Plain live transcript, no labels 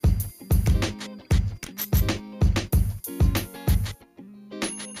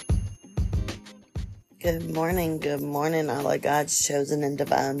Good morning, all of God's chosen and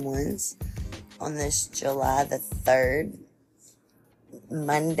divine ones. On this July the 3rd,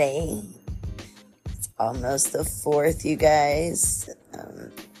 Monday, it's almost the 4th, you guys.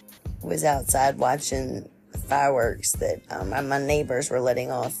 Was outside watching fireworks that my neighbors were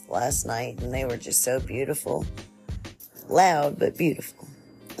letting off last night, and they were just so beautiful. Loud, but beautiful.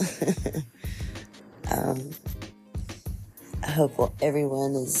 I hope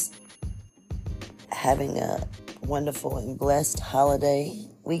everyone is having a wonderful and blessed holiday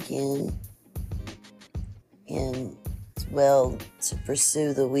weekend, and as well to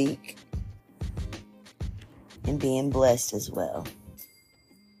pursue the week and being blessed as well.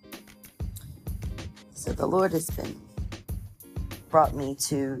 So the Lord has brought me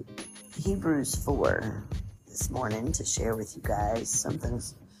to Hebrews 4 this morning to share with you guys something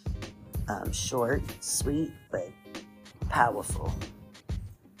short, sweet, but powerful.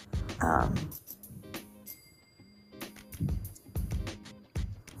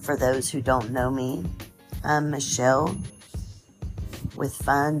 For those who don't know me, I'm Michelle with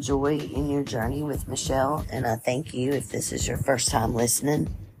Find Joy in Your Journey with Michelle, and I thank you if this is your first time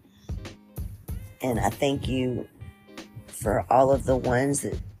listening. And I thank you for all of the ones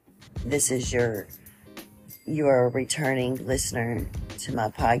that this is you are a returning listener to my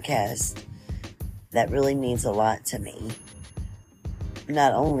podcast. That really means a lot to me.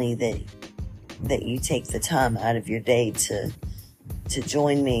 Not only that you take the time out of your day to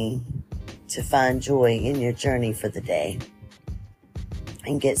join me to find joy in your journey for the day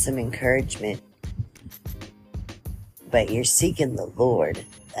and get some encouragement, but you're seeking the Lord.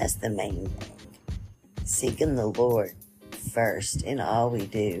 That's the main thing. Seeking the Lord first in all we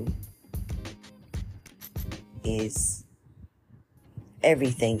do is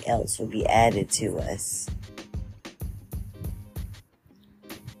everything else will be added to us.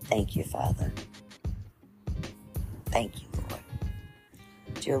 Thank you, Father. Thank you, Lord.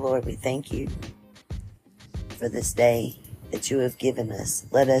 Dear Lord, we thank you for this day that you have given us.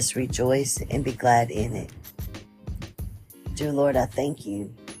 Let us rejoice and be glad in it. Dear Lord, I thank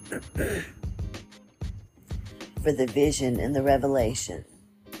you for the vision and the revelation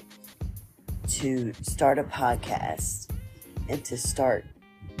to start a podcast and to start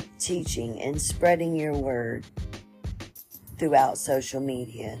teaching and spreading your word throughout social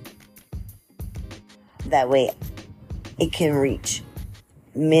media. That way it can reach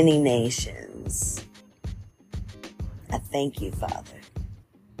many nations. I thank you, Father,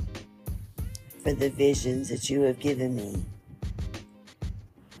 for the visions that you have given me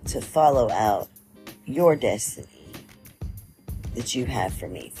to follow out your destiny that you have for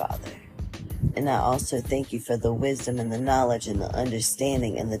me, Father. And I also thank you for the wisdom and the knowledge and the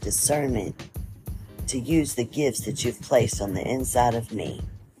understanding and the discernment to use the gifts that you've placed on the inside of me,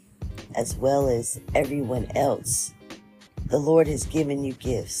 as well as everyone else. The Lord has given you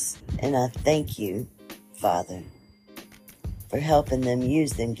gifts, and I thank you, Father, for helping them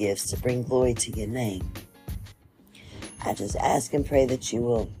use them gifts to bring glory to your name. I just ask and pray that you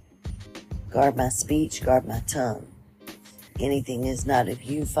will guard my speech, guard my tongue. Anything is not of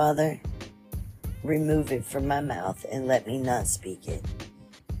you, Father, remove it from my mouth and let me not speak it.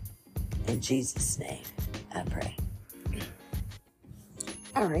 In Jesus' name, I pray.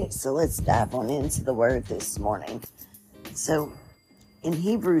 All right, so let's dive on into the word this morning. So, in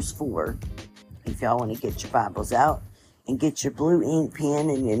Hebrews 4, if y'all want to get your Bibles out and get your blue ink pen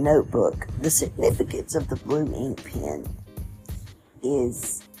and your notebook, the significance of the blue ink pen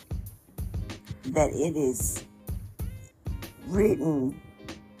is that it is written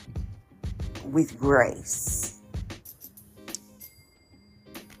with grace.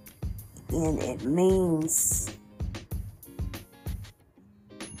 And it means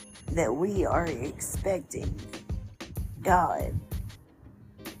that we are expecting God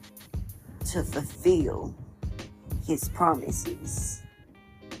to fulfill his promises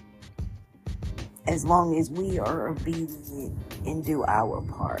as long as we are obedient and do our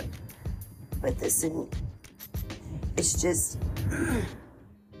part. But it's just,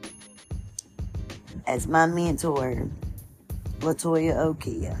 as my mentor, Latoya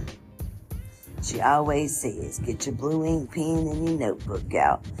Okia, she always says, get your blue ink pen and your notebook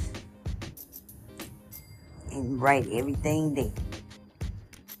out and write everything down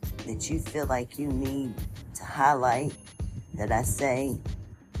that you feel like you need to highlight that I say,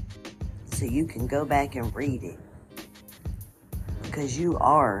 so you can go back and read it, because you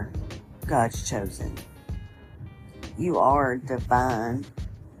are God's chosen. You are divine.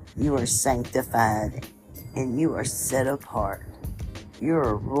 You are sanctified, and you are set apart. You're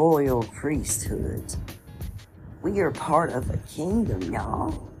a royal priesthood. We are part of a kingdom,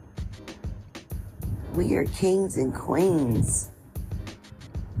 y'all. We are kings and queens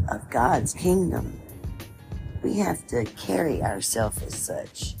of God's kingdom. We have to carry ourselves as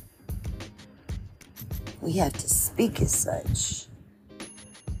such. We have to speak as such.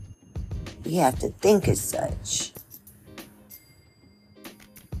 We have to think as such.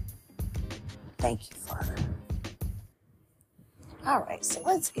 Thank you, Father. All right, so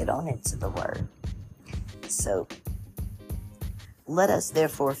let's get on into the word. So, let us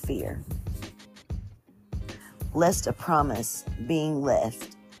therefore fear, lest a promise being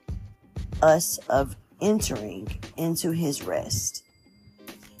left us of entering into his rest,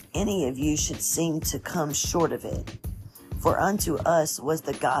 any of you should seem to come short of it. For unto us was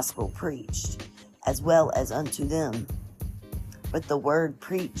the gospel preached, as well as unto them. But the word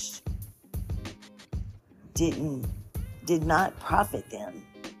preached did not profit them,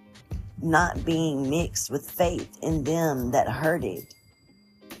 not being mixed with faith in them that heard it.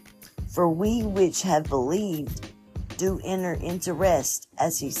 For we which have believed do enter into rest,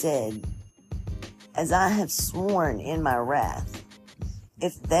 as he said, as I have sworn in my wrath,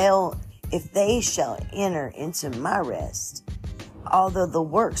 if they shall enter into my rest, although the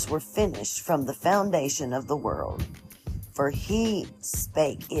works were finished from the foundation of the world. For he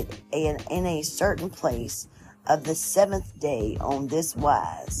spake it in a certain place of the seventh day on this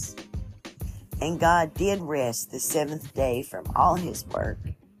wise. And God did rest the seventh day from all his work.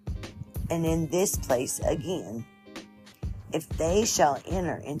 And in this place again, if they shall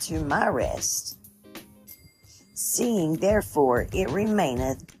enter into my rest, seeing therefore it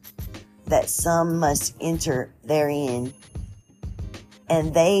remaineth that some must enter therein,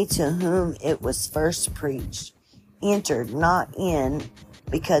 and they to whom it was first preached entered not in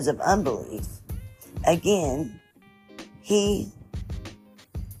because of unbelief. Again, he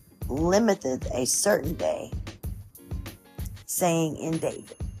limiteth a certain day, saying in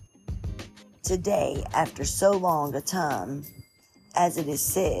David, today, after so long a time, as it is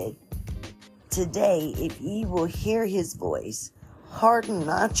said, today, if ye will hear his voice, harden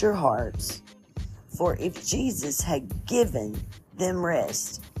not your hearts. For if Jesus had given them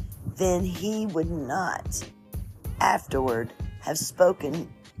rest, then he would not afterward have spoken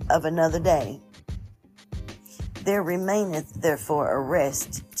of another day. There remaineth therefore a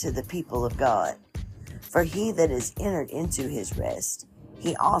rest to the people of God. For he that is entered into his rest,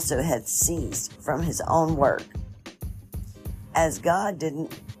 he also hath ceased from his own work, as God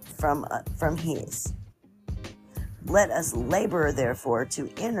did from his. Let us labor therefore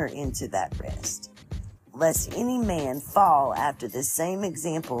to enter into that rest, lest any man fall after the same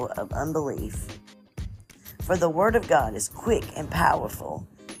example of unbelief. For the word of God is quick and powerful,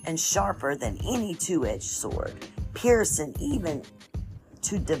 and sharper than any two-edged sword, piercing even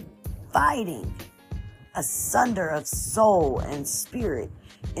to dividing asunder of soul and spirit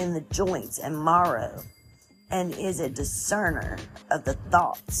in the joints and marrow, and is a discerner of the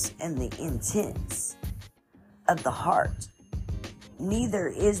thoughts and the intents of the heart. Neither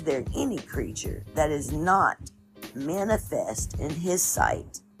is there any creature that is not manifest in his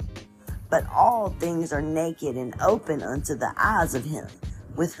sight, but all things are naked and open unto the eyes of him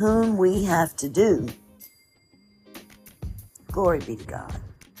with whom we have to do. Glory be to God.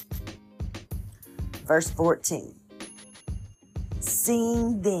 Verse 14.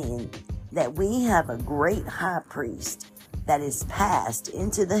 Seeing then that we have a great high priest that is passed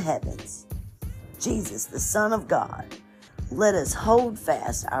into the heavens, Jesus, the Son of God, let us hold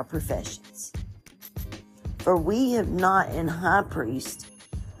fast our professions. For we have not an high priest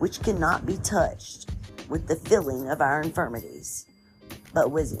which cannot be touched with the feeling of our infirmities,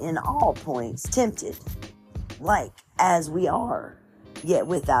 but was in all points tempted, like as we are, yet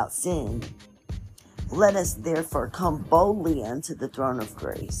without sin. Let us therefore come boldly unto the throne of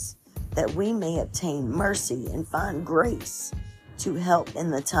grace, that we may obtain mercy and find grace to help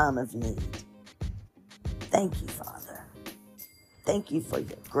in the time of need. Thank you, Father. Thank you for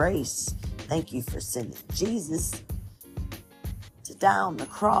your grace. Thank you for sending Jesus to die on the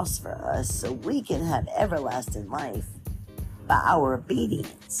cross for us so we can have everlasting life by our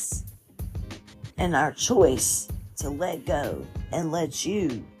obedience and our choice to let go and let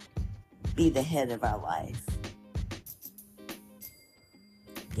you be the head of our life.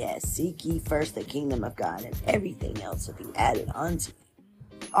 Yes, seek ye first the kingdom of God, and everything else will be added unto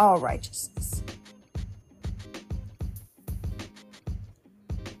you. All righteousness.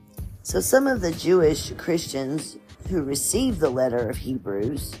 So some of the Jewish Christians who received the letter of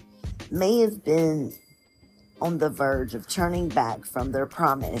Hebrews may have been on the verge of turning back from their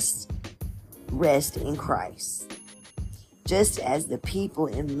promised rest in Christ. Just as the people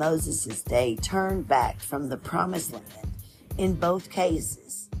in Moses' day turned back from the promised land in both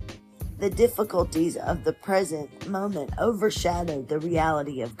cases, The difficulties of the present moment overshadowed the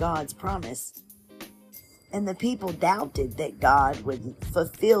reality of God's promise, and the people doubted that God would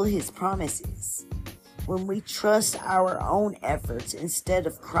fulfill his promises. When we trust our own efforts instead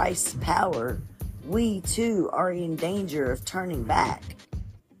of Christ's power, we too are in danger of turning back.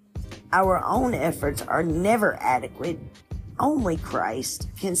 Our own efforts are never adequate. Only Christ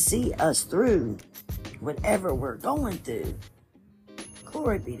can see us through whatever we're going through.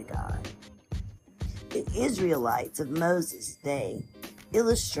 Glory be to God. The Israelites of Moses' day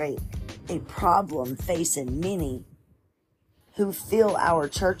illustrate a problem facing many who fill our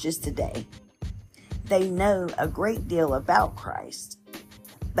churches today. They know a great deal about Christ,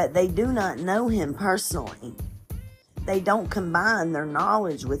 but they do not know him personally. They don't combine their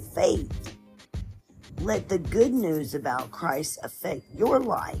knowledge with faith. Let the good news about Christ affect your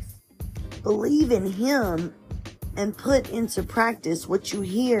life. Believe in him and put into practice what you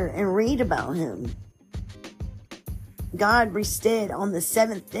hear and read about him. God rested on the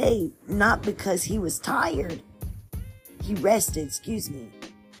seventh day, not because he was tired. He rested,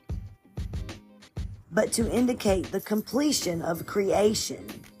 but to indicate the completion of creation.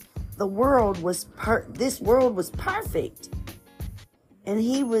 This world was perfect, and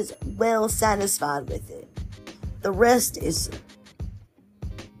he was well satisfied with it. The rest is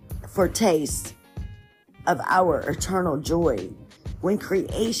foretaste of our eternal joy when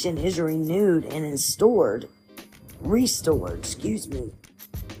creation is renewed and restored and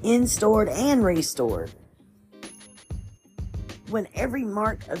restored. When every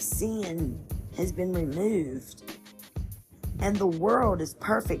mark of sin has been removed and the world is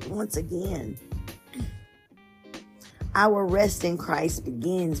perfect once again. Our rest in Christ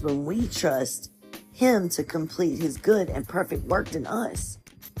begins when we trust him to complete his good and perfect work in us.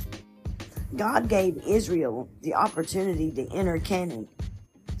 God gave Israel the opportunity to enter Canaan,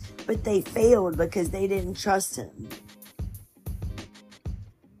 but they failed because they didn't trust him.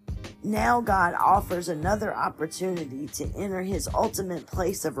 Now God offers another opportunity to enter his ultimate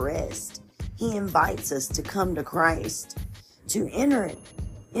place of rest. He invites us to come to Christ, to enter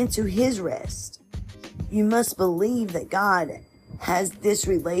into his rest. You must believe that God has this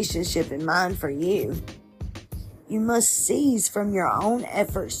relationship in mind for you. You must cease from your own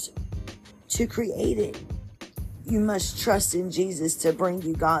efforts to create it. You must trust in Jesus to bring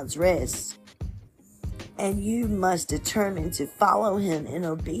you God's rest. And you must determine to follow him in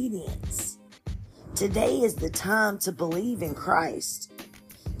obedience. Today is the time to believe in Christ,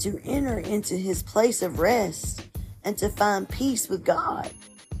 to enter into his place of rest, and to find peace with God.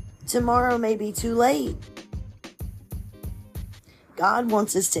 Tomorrow may be too late. God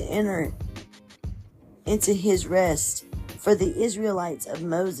wants us to enter into his rest. For the Israelites of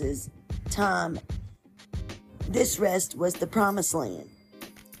Moses' time, this rest was the promised land.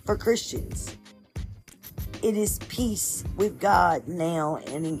 For Christians, it is peace with God now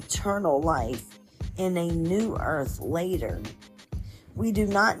and eternal life in a new earth later. We do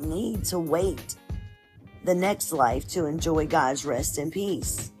not need to wait the next life to enjoy God's rest and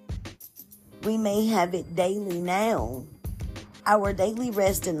peace. We may have it daily now. Our daily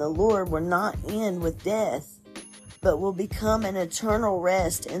rest in the Lord will not end with death, but will become an eternal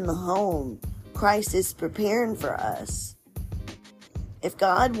rest in the home Christ is preparing for us. If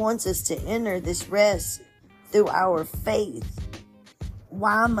God wants us to enter this rest through our faith,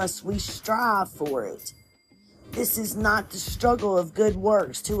 why must we strive for it? This is not the struggle of good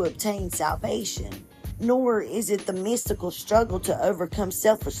works to obtain salvation, nor is it the mystical struggle to overcome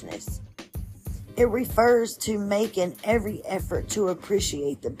selfishness. It refers to making every effort to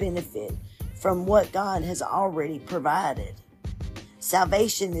appreciate the benefit from what God has already provided.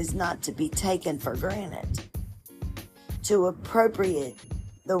 Salvation is not to be taken for granted. To appropriate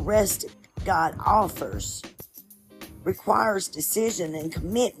the rest God offers requires decision and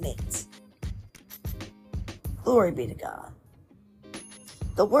commitment. Glory be to God.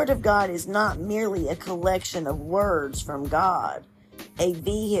 The Word of God is not merely a collection of words from God, a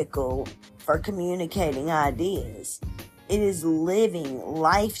vehicle for communicating ideas. It is living,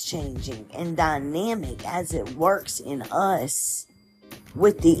 life-changing, and dynamic as it works in us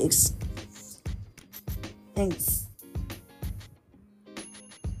with the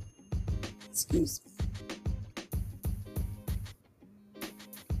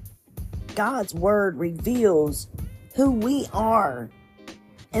God's word reveals who we are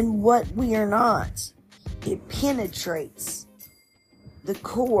and what we are not. It penetrates the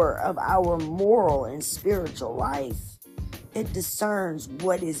core of our moral and spiritual life. It discerns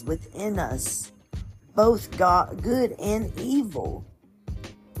what is within us, both good and evil.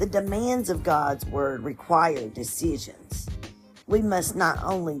 The demands of God's word require decisions. We must not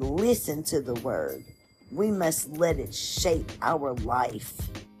only listen to the word, we must let it shape our life.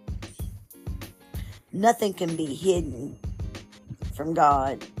 Nothing can be hidden from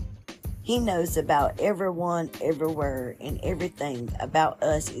God. He knows about everyone, everywhere, and everything about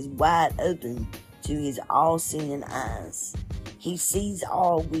us is wide open to his all-seeing eyes. He sees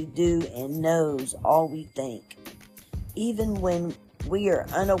all we do and knows all we think. Even when we are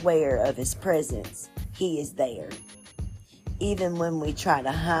unaware of his presence, he is there. Even when we try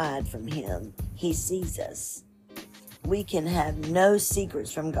to hide from him, he sees us. We can have no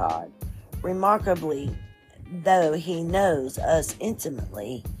secrets from God. Remarkably, though he knows us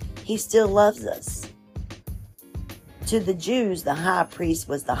intimately, he still loves us. To the Jews, the high priest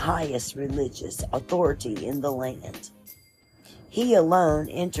was the highest religious authority in the land. He alone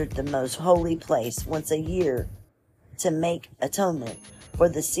entered the most holy place once a year to make atonement for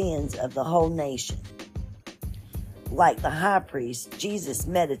the sins of the whole nation. Like the high priest, Jesus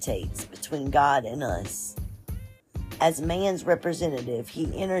meditates between God and us. As man's representative,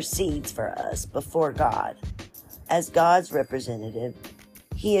 he intercedes for us before God. As God's representative,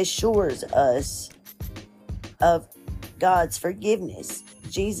 he assures us of God's forgiveness.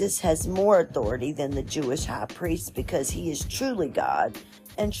 Jesus has more authority than the Jewish high priest because he is truly God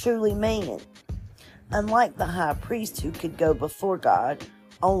and truly man. Unlike the high priest who could go before God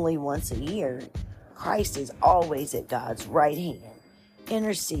only once a year, Christ is always at God's right hand,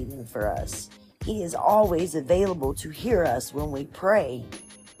 interceding for us. He is always available to hear us when we pray.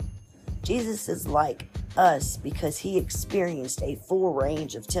 Jesus is like us because he experienced a full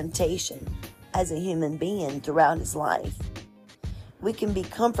range of temptation as a human being throughout his life. We can be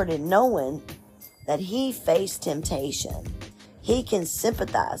comforted knowing that he faced temptation. He can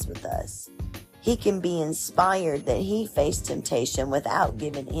sympathize with us. He can be inspired that he faced temptation without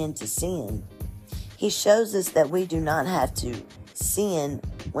giving in to sin. He shows us that we do not have to sin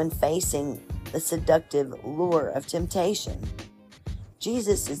when facing the seductive lure of temptation.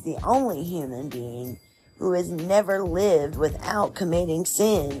 Jesus is the only human being who has never lived without committing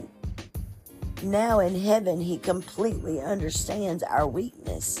sin. Now in heaven, he completely understands our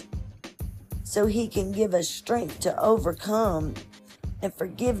weakness, so he can give us strength to overcome, and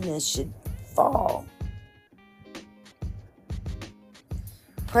forgiveness should fall.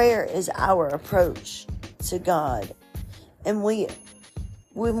 Prayer is our approach to God, and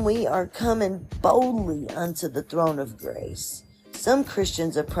when we are coming boldly unto the throne of grace. Some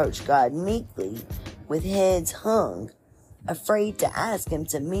Christians approach God meekly, with heads hung, afraid to ask him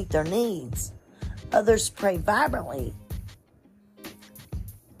to meet their needs. Others pray vibrantly,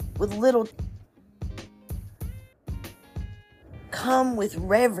 with little. Come with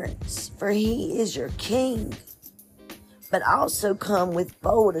reverence, for he is your king. But also come with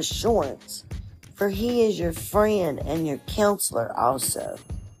bold assurance, for he is your friend and your counselor also.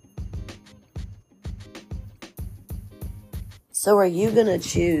 So are you going to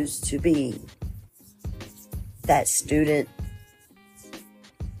choose to be that student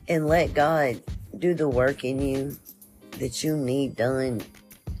and let God do the work in you that you need done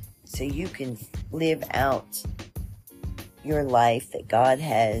so you can live out your life that God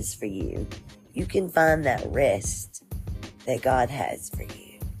has for you? You can find that rest that God has for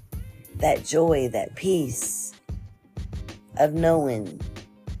you, that joy, that peace of knowing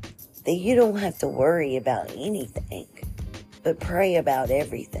that you don't have to worry about anything, but pray about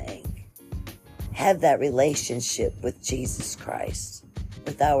everything. Have that relationship with Jesus Christ,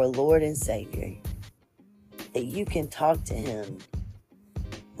 with our Lord and Savior, that you can talk to him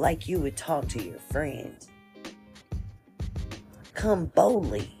like you would talk to your friend. Come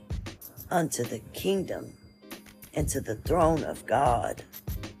boldly unto the kingdom and to the throne of God,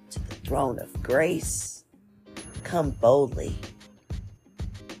 to the throne of grace. Come boldly.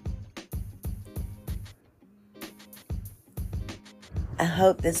 I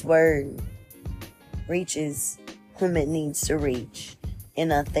hope this word reaches whom it needs to reach.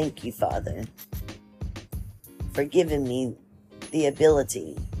 And I thank you, Father, for giving me the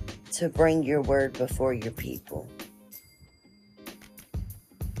ability to bring your word before your people.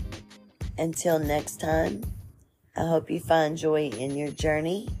 Until next time, I hope you find joy in your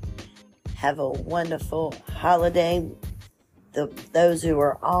journey. Have a wonderful holiday. Those who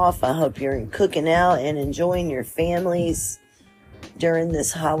are off, I hope you're cooking out and enjoying your families during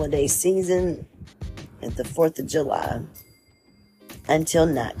this holiday season at the 4th of July. Until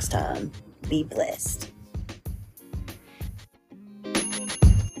next time, be blessed.